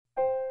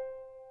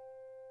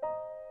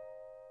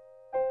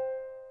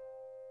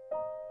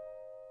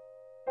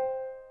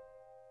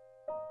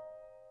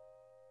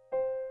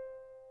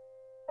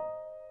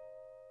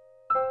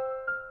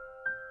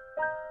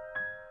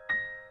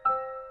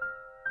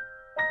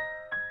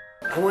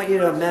I want you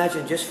to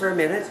imagine just for a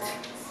minute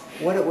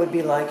what it would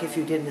be like if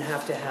you didn't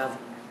have to have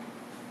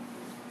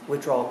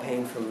withdrawal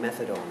pain from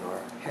methadone or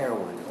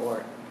heroin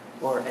or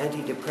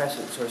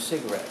antidepressants or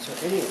cigarettes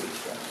or any of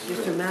these drugs.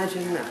 Just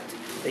imagine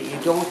that you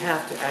don't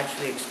have to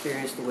actually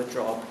experience the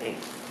withdrawal pain.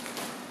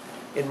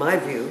 In my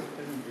view,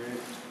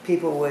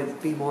 people would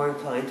be more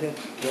inclined to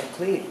get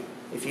clean.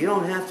 If you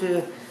don't have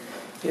to,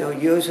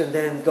 use and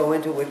then go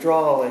into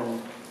withdrawal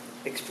and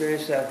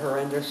experience that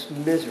horrendous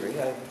misery.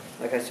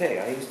 Like I say,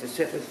 I used to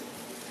sit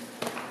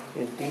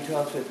in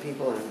detox with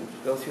people and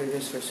go through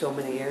this for so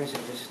many years,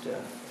 and just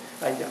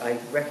I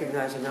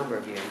recognize a number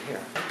of you in here.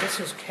 This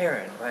is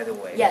Karen, by the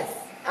way. Yes.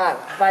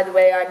 By the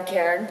way, I'm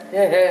Karen.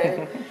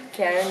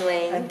 Karen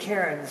Lane. And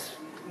Karen's,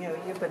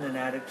 you've been an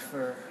addict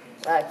for...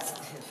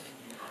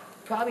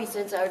 Probably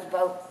since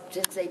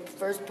they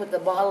first put the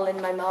bottle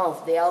in my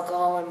mouth, the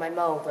alcohol in my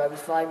mouth. I was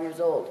 5 years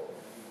old.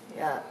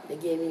 Yeah, they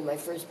gave me my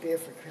first beer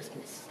for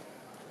Christmas.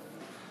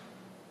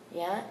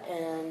 Yeah,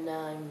 and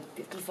I'm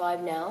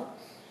 55 now.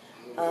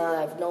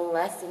 I've known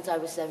Les since I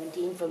was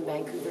 17 from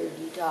Vancouver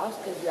Detox,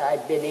 because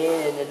I'd been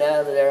in and out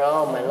of there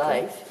all my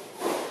life.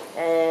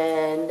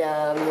 And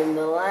in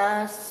the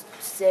last,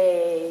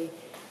 say,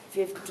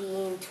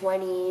 15,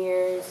 20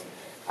 years,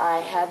 I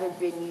haven't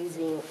been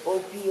using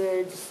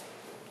opioids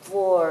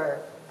for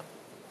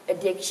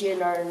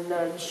addiction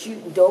or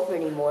shooting dope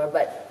anymore,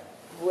 but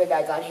when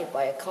I got hit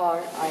by a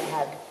car, I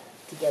had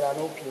to get on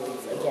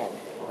opioids again.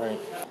 Right.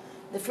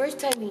 The first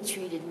time he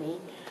treated me,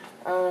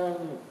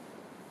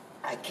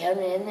 I came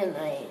in and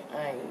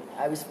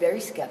I was very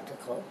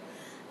skeptical,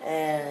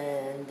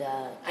 and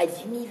I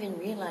didn't even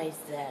realize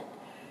that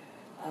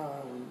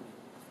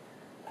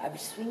I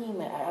was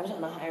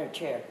on a higher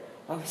chair.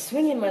 I was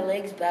swinging my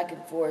legs back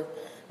and forth.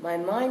 My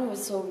mind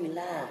was so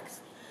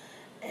relaxed,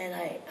 and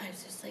I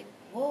was just like,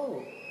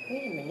 whoa,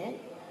 wait a minute.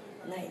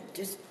 And I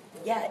just,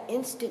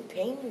 instant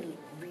pain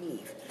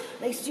relief.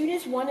 Like, as soon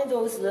as one of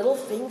those little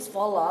things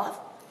fall off,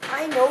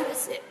 I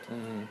notice it.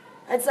 Mm-hmm.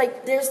 It's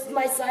like, there's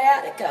my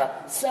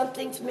sciatica.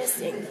 Something's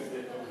missing.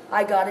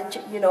 I got it,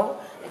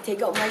 I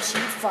take out my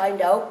sheets,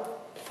 find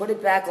out, put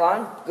it back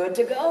on, good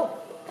to go.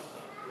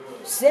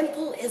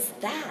 Simple as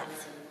that.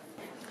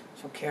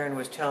 So Karen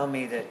was telling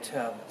me that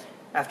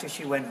after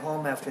she went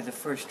home after the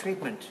first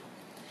treatment,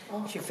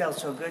 she felt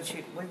so good.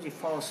 What did you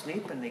fall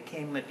asleep and they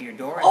came at your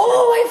door?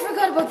 I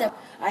forgot about that.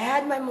 I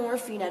had my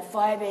morphine at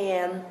 5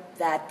 a.m.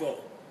 that day.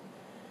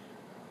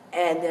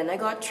 And then I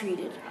got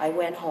treated. I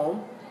went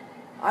home.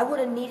 I would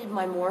have needed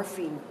my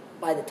morphine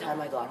by the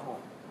time I got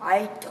home.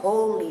 I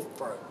totally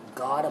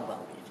forgot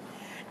about it.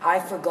 I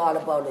forgot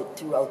about it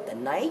throughout the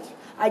night.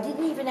 I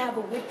didn't even have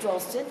a withdrawal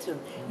symptom.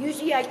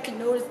 Usually I can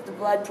notice the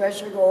blood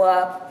pressure go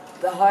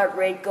up, the heart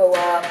rate go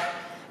up,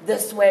 the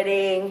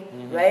sweating,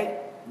 right?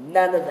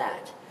 None of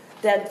that.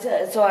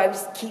 So I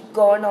was keep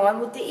going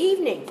on with the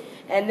evening.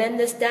 And then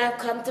the staff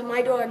come to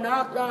my door,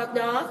 knock, knock,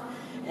 knock,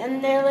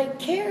 and they're like,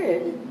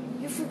 Karen,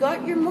 you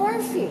forgot your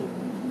morphine.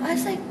 I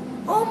was like,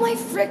 oh my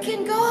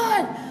frickin'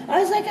 God. I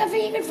was like, I've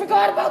even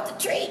forgot about the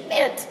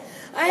treatment.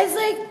 I was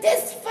like,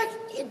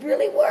 it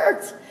really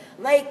worked.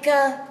 Like,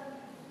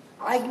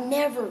 I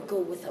never go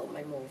without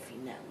my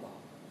morphine that long.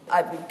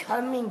 I've been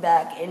coming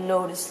back and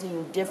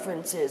noticing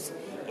differences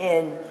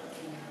in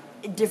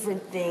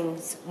different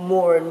things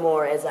more and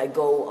more as I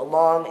go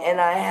along,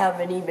 and I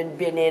haven't even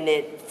been in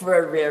it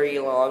for very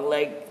long,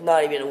 like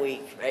not even a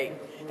week, right?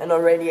 And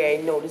already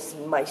I'm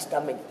noticing my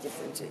stomach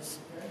differences,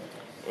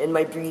 and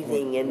my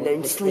breathing, and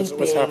then sleeping.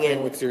 What's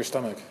happening with your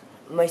stomach?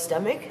 My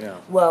stomach? Yeah.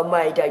 Well,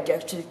 my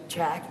digestive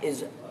tract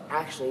is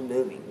actually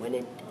moving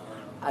when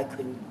I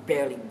couldn't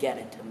barely get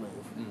it to move.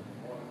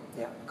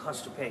 Yeah,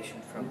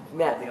 constipation from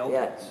all the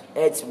opiates.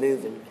 Yeah, it's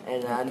moving,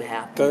 and I'm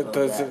happy about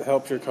Does that. it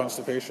help your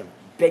constipation?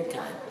 Big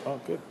time. Oh,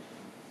 good.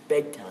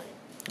 Big time.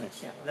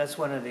 Nice. Yeah, that's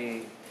one of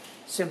the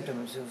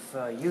symptoms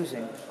of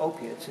using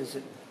opiates, is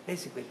it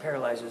basically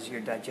paralyzes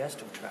your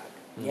digestive tract.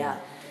 Yeah.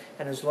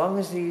 And as long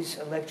as these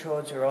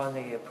electrodes are on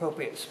the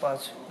appropriate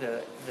spots,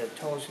 the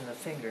toes and the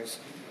fingers,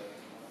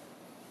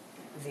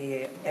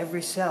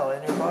 every cell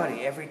in your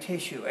body, every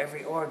tissue,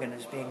 every organ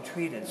is being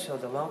treated. So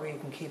the longer you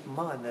can keep them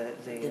on, the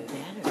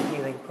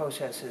healing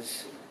process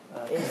is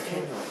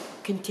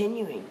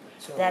Continuing.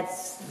 So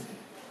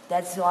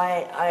That's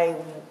why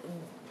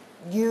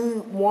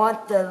you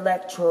want the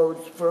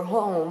electrodes for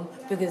home,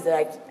 because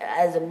I,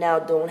 as of now,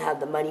 don't have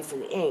the money for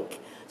the ink,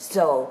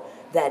 so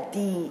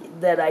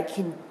that I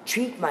can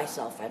treat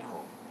myself at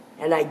home,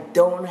 and I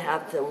don't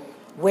have to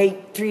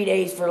wait 3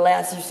 days for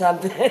Les or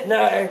something,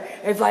 or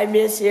if I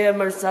miss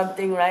him or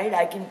something, right?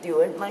 I can do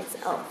it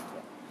myself,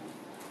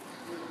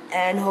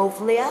 and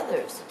hopefully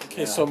others.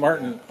 Okay, so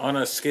Martin, on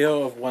a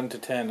scale of 1 to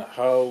 10,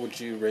 how would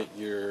you rate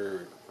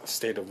your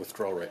state of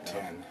withdrawal right now?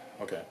 10.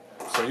 Okay,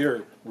 so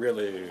you're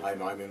really...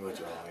 I'm in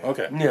withdrawal. Yeah.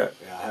 Okay. Yeah.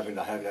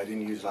 Yeah, I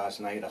didn't use last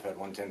night. I've had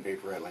 110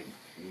 paper at like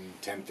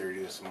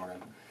 10:30 this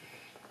morning.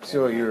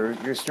 So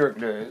you're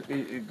starting to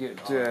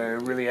get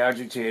really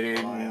agitated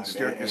Oh, yeah, and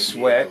starting to edgy,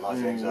 sweat lots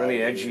of and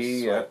really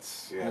anxiety, edgy.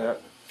 sweats, Yeah.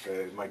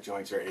 My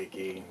joints are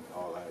achy,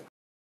 all that.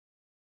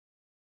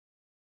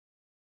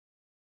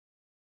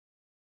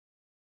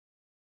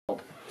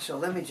 So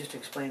let me just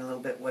explain a little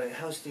bit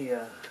how's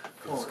the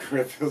colon?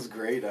 It feels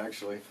great,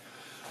 actually.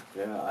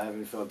 Yeah, I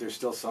haven't felt. There's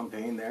still some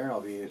pain there.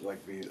 I'll be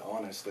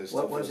honest. There's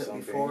still What was it some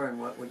before, pain. and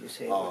what would you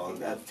say? Oh,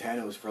 at 10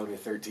 it was probably a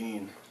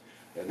 13,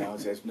 and now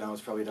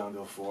it's probably down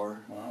to a 4.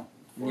 Wow.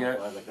 4 Yeah, or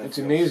 5. Like, it's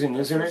amazing,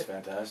 isn't It's it?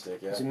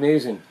 fantastic. Yeah. It's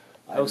amazing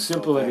I how haven't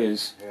simple felt it that-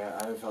 is. Yeah,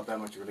 I haven't felt that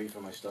much relief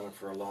in my stomach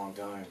for a long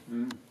time.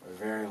 A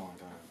very long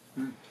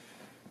time.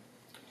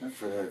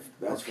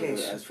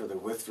 As for the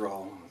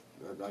withdrawal,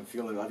 I'm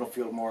feeling. I don't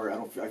feel more.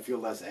 I feel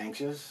less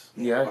anxious.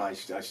 Yeah. But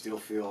I still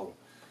feel.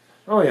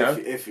 Oh yeah,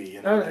 Iffy.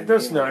 You know what I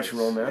that's mean? Like,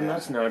 natural, it's- man. yeah,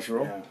 That's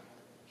natural. Yeah.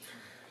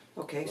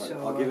 Okay, But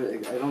so I'll give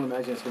it. I don't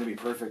imagine it's going to be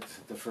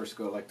perfect the first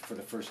go, like for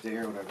the first day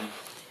or whatever.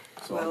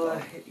 So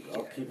well,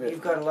 I'll keep it.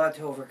 you've got a lot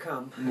to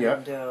overcome. Yeah.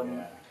 And,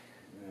 Yeah.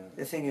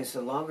 the thing is,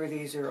 the longer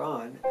these are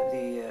on,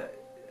 the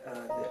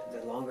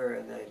longer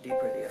and the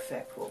deeper the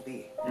effect will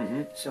be.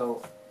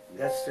 So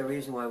that's the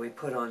reason why we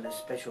put on this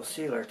special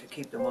sealer to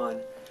keep them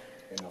on.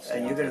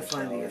 And you're going to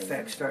find the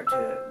effects start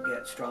to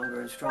get stronger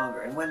and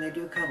stronger. And when they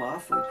do come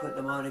off, we put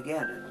them on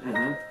again.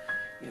 And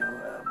you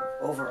know,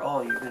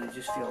 overall, you're going to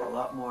just feel a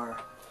lot more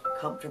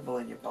comfortable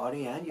in your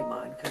body and your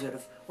mind,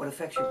 because what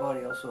affects your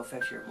body also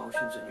affects your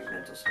emotions and your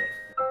mental state.